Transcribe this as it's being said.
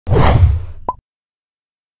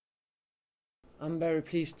I'm very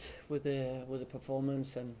pleased with the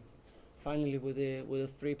performance, and finally with a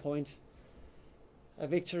 3-point a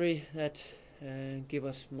victory that give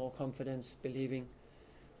us more confidence, believing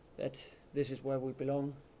that this is where we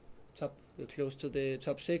belong, close to the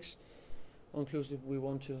top 6. Inclusive, we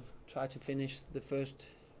want to try to finish the first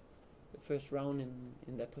round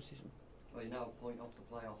in that position. Well, you're now a point off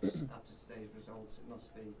the playoffs after today's results. It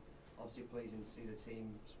must be obviously pleasing to see the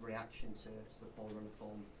team's reaction to the poor run of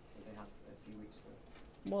form that they had a few weeks ago.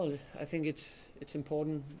 Well, I think it's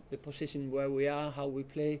important, the position where we are, how we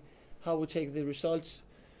play, how we take the results,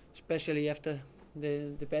 especially after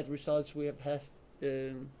the bad results we have had.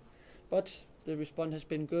 But the response has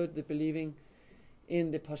been good. The believing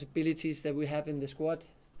in the possibilities that we have in the squad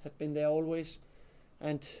have been there always,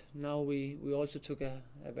 and now we also took a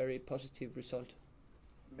very positive result.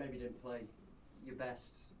 Maybe didn't play your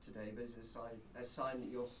best today, but is it a sign that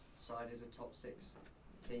your side is a top 6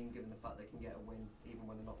 team, given the fact they can get a win even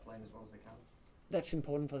when they're not playing as well as they can? That's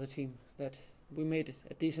important for the team, that we made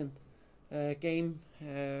a decent game,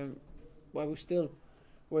 while we still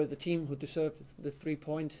were the team who deserved the 3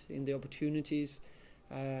 point in the opportunities,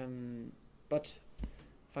 but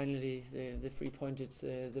finally the 3 point is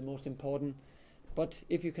the most important. But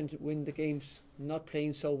if you can win the games not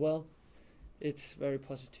playing so well, it's very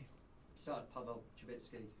positive. Started Pavel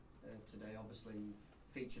Chibitsky today, obviously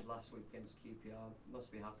featured last week against QPR.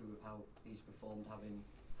 Must be happy with how he's performed, having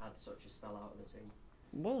had such a spell out of the team.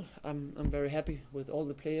 Well, I'm very happy with all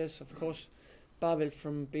the players, of course. Pavel,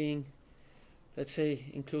 from being, let's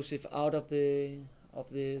say, inclusive out of the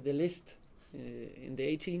list in the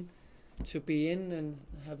 18, to be in and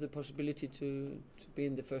have the possibility to be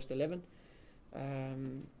in the first 11.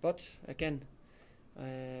 But again,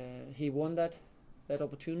 he won that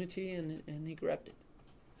opportunity and he grabbed it.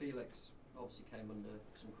 Felix obviously came under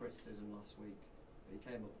some criticism last week, but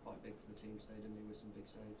he came up quite big for the team today, didn't he, with some big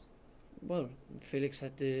saves? Well, Felix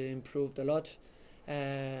had improved a lot,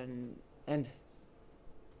 and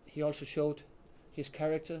he also showed his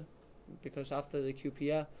character, because after the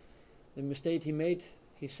QPR, the mistake he made,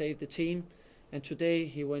 he saved the team, and today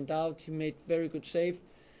he went out, he made very good save,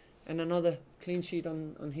 and another clean sheet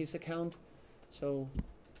on his account. So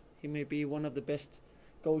he may be one of the best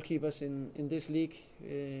goalkeepers in this league,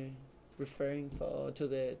 referring to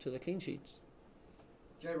the clean sheets.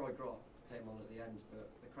 J. Roy Grott came on at the end,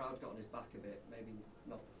 but the crowd got on his back a bit, maybe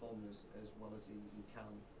not performing as well as he can.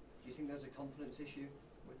 Do you think there's a confidence issue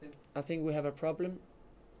with him? I think we have a problem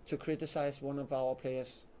to criticize one of our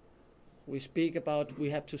players. We speak about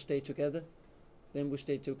we have to stay together, then we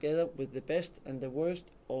stay together with the best and the worst,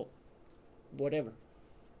 or whatever,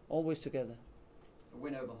 always together. A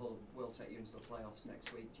win over Hull will take you into the playoffs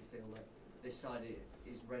next week. Do you feel that this side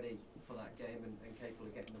is ready for that game and capable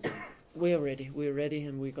of getting the win? We are ready,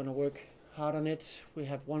 and we're going to work hard on it. We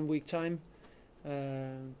have 1 week time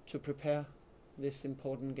to prepare this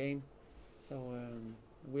important game, so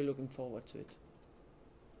we're looking forward to it.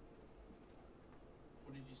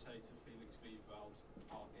 What did you say to Felix Vival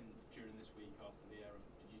during this week after the error?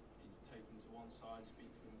 Did you take him to one side,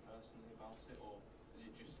 speak to him personally about it, or is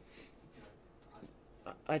it just,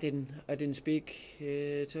 I didn't speak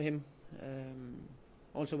to him.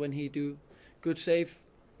 Also, when he do good save,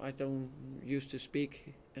 I don't used to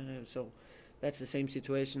speak. So that's the same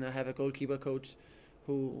situation. I have a goalkeeper coach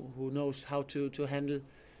who knows how to handle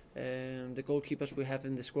the goalkeepers we have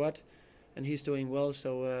in the squad, and he's doing well.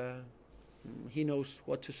 So he knows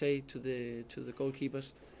what to say to the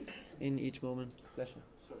goalkeepers in each moment. Pleasure.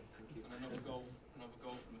 Sorry, thank you. And another goal from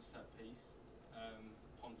a set piece.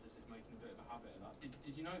 Pontus is making a bit of a habit of that.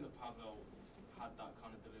 Did you know that Pavel had that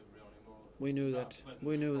kind of delivery on him? Or we knew that.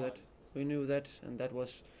 We knew that, and that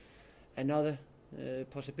was another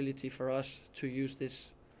possibility for us to use this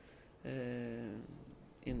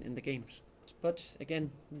in the games. But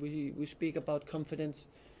again, we speak about confidence.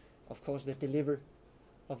 Of course, the delivery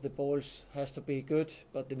of the balls has to be good,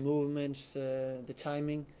 but the movements, the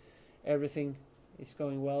timing, everything is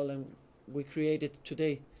going well, and we created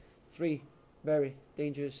today 3 very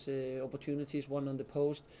dangerous opportunities, one on the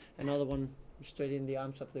post, another one straight in the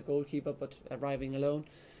arms of the goalkeeper, but arriving alone,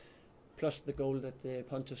 plus the goal that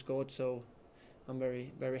Pontus scored. So I'm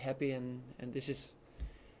very, very happy, and this is,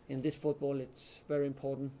 in this football, it's very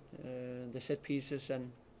important, the set pieces,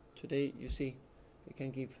 and today you see we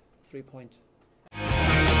can give 3 points.